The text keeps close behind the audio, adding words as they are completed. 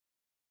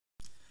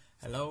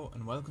Hello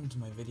and welcome to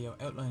my video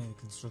outlining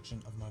the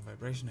construction of my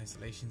vibration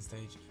isolation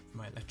stage for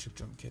my electric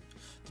drum kit.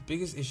 The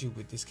biggest issue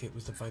with this kit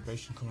was the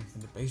vibration coming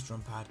from the bass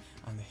drum pad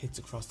and the hits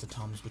across the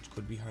toms which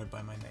could be heard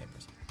by my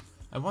neighbours.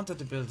 I wanted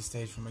to build a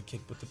stage for my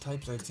kit, but the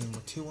types I'd seen were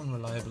too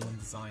unreliable in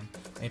design,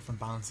 made from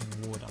balancing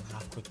wood on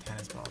half-quick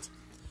tennis balls.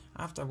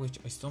 After which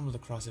I stumbled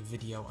across a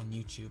video on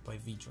YouTube by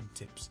Vdrum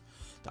tips.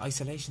 The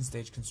isolation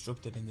stage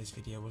constructed in this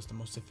video was the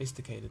most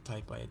sophisticated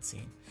type I had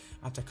seen.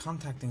 After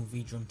contacting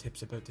Vdrum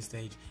tips about the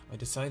stage, I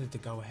decided to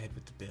go ahead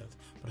with the build,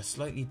 but a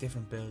slightly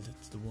different build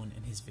to the one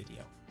in his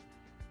video.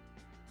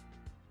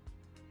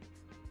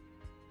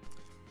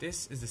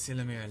 This is the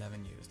Sylomer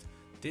 11 used.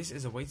 This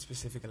is a weight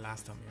specific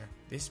elastomer.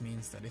 This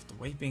means that if the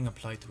weight being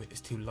applied to it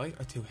is too light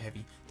or too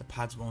heavy, the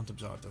pads won't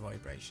absorb the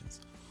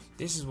vibrations.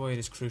 This is why it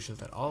is crucial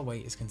that all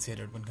weight is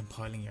considered when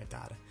compiling your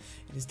data.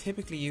 It is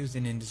typically used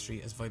in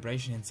industry as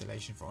vibration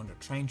insulation for under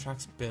train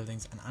tracks,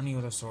 buildings and any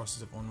other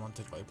sources of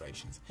unwanted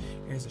vibrations.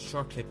 Here is a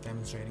short clip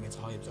demonstrating its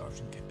high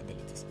absorption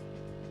capabilities.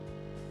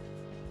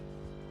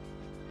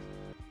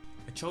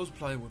 I chose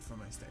plywood for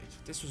my stage.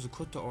 This was a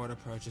cut to order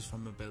purchase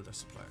from a builder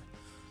supplier.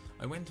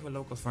 I went to a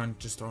local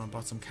furniture store and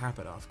bought some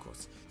carpet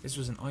offcuts. This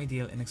was an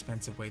ideal,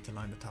 inexpensive way to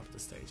line the top of the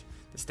stage.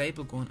 The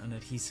staple gun and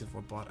adhesive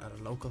were bought at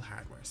a local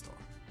hardware store.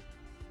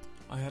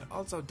 I had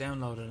also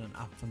downloaded an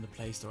app from the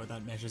Play Store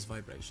that measures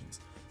vibrations.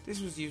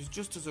 This was used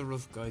just as a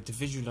rough guide to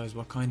visualise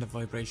what kind of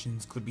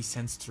vibrations could be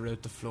sensed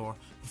throughout the floor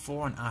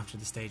before and after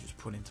the stage was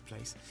put into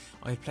place.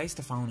 I had placed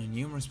the phone in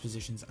numerous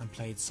positions and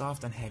played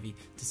soft and heavy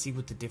to see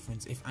what the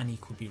difference, if any,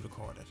 could be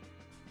recorded.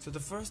 So the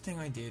first thing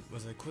I did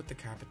was I cut the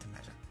carpet to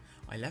measure.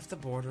 I left a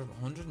border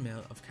of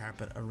 100mm of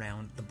carpet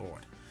around the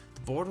board.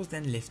 The board was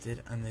then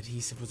lifted and the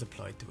adhesive was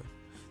applied to it.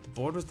 The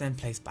board was then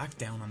placed back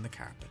down on the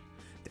carpet.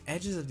 The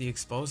edges of the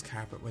exposed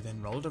carpet were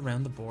then rolled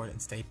around the board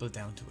and stapled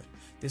down to it.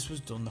 This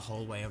was done the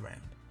whole way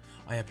around.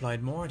 I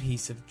applied more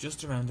adhesive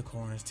just around the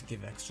corners to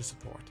give extra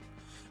support.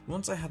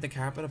 Once I had the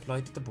carpet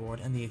applied to the board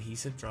and the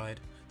adhesive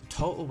dried, the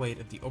total weight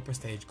of the upper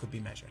stage could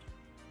be measured.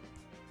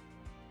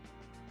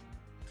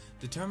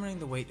 Determining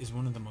the weight is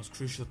one of the most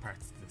crucial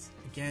parts of this.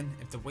 Again,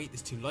 if the weight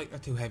is too light or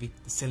too heavy,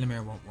 the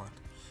Sylomer won't work.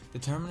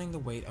 Determining the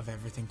weight of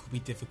everything could be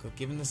difficult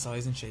given the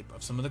size and shape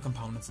of some of the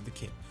components of the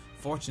kit.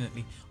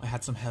 Fortunately, I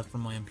had some help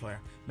from my employer,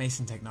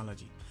 Mason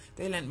Technology.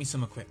 They lent me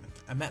some equipment,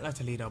 a Metler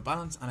Toledo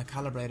balance and a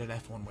calibrated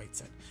F1 weight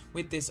set.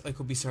 With this, I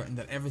could be certain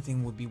that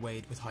everything would be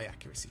weighed with high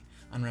accuracy.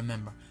 And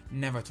remember,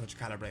 never touch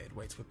calibrated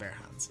weights with bare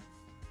hands.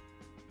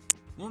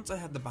 Once I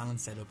had the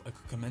balance set up, I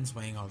could commence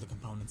weighing all the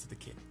components of the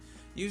kit.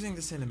 Using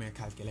the Sylomer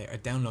calculator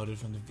downloaded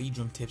from the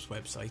Vdrum tips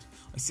website,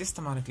 I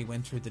systematically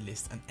went through the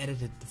list and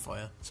edited the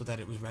file so that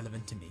it was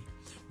relevant to me.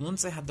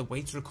 Once I had the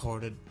weights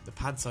recorded, the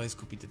pad size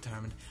could be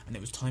determined and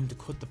it was time to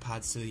cut the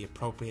pads to the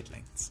appropriate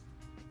lengths.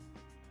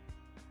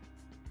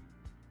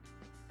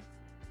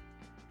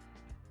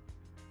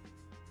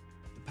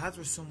 The pads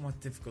were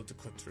somewhat difficult to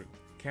cut through.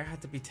 Care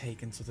had to be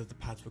taken so that the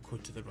pads were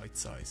cut to the right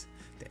size.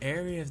 The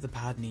area of the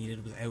pad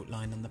needed was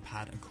outlined on the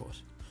pad and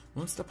cut.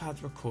 Once the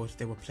pads were cut,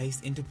 they were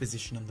placed into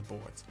position on the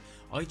boards.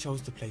 I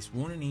chose to place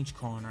one in each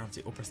corner of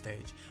the upper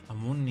stage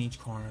and one in each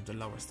corner of the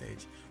lower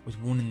stage, with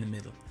one in the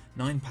middle.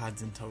 9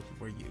 pads in total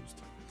were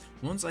used.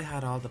 Once I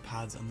had all the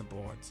pads on the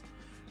boards,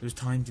 it was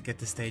time to get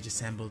the stage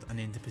assembled and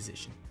into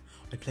position.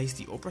 I placed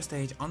the upper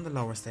stage on the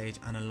lower stage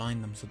and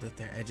aligned them so that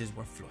their edges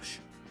were flush.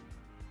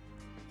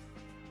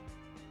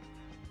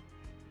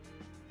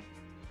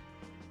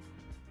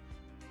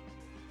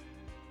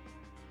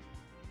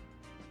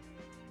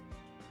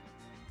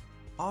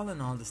 All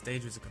in all, the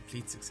stage was a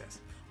complete success.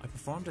 I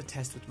performed a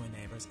test with my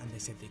neighbours and they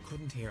said they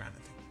couldn't hear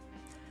anything.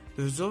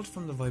 The result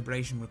from the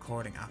vibration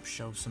recording app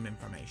shows some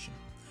information.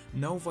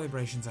 No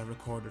vibrations are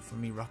recorded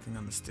from me rocking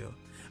on the stool,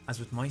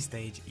 as with my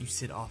stage you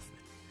sit off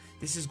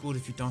it. This is good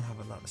if you don't have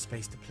a lot of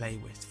space to play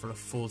with for a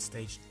full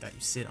stage that you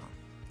sit on.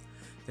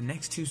 The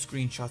next 2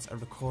 screenshots are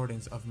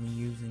recordings of me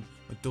using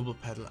my double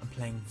pedal and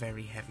playing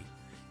very heavy.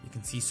 You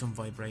can see some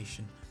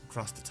vibration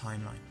across the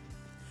timeline.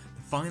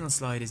 The final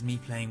slide is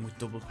me playing with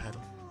double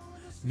pedal.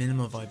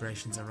 Minimal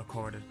vibrations are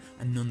recorded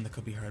and none that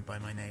could be heard by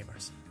my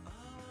neighbours.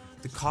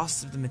 The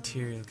cost of the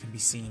material can be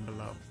seen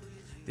below.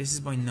 This is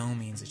by no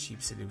means a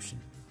cheap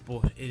solution,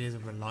 but it is a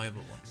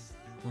reliable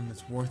one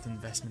that's worth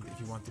investment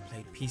if you want to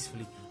play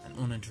peacefully and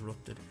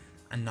uninterrupted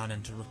and not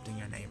interrupting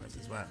your neighbours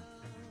as well.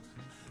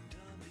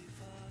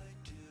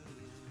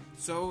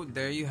 So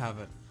there you have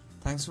it.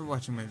 Thanks for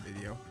watching my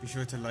video. Be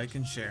sure to like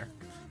and share.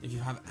 If you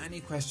have any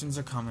questions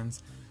or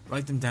comments,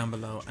 write them down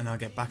below and I'll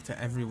get back to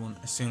everyone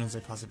as soon as I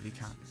possibly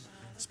can.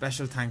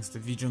 Special thanks to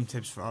Vdrum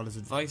Tips for all his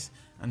advice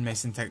and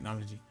Mason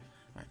Technology.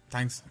 Right,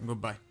 thanks and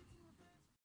goodbye.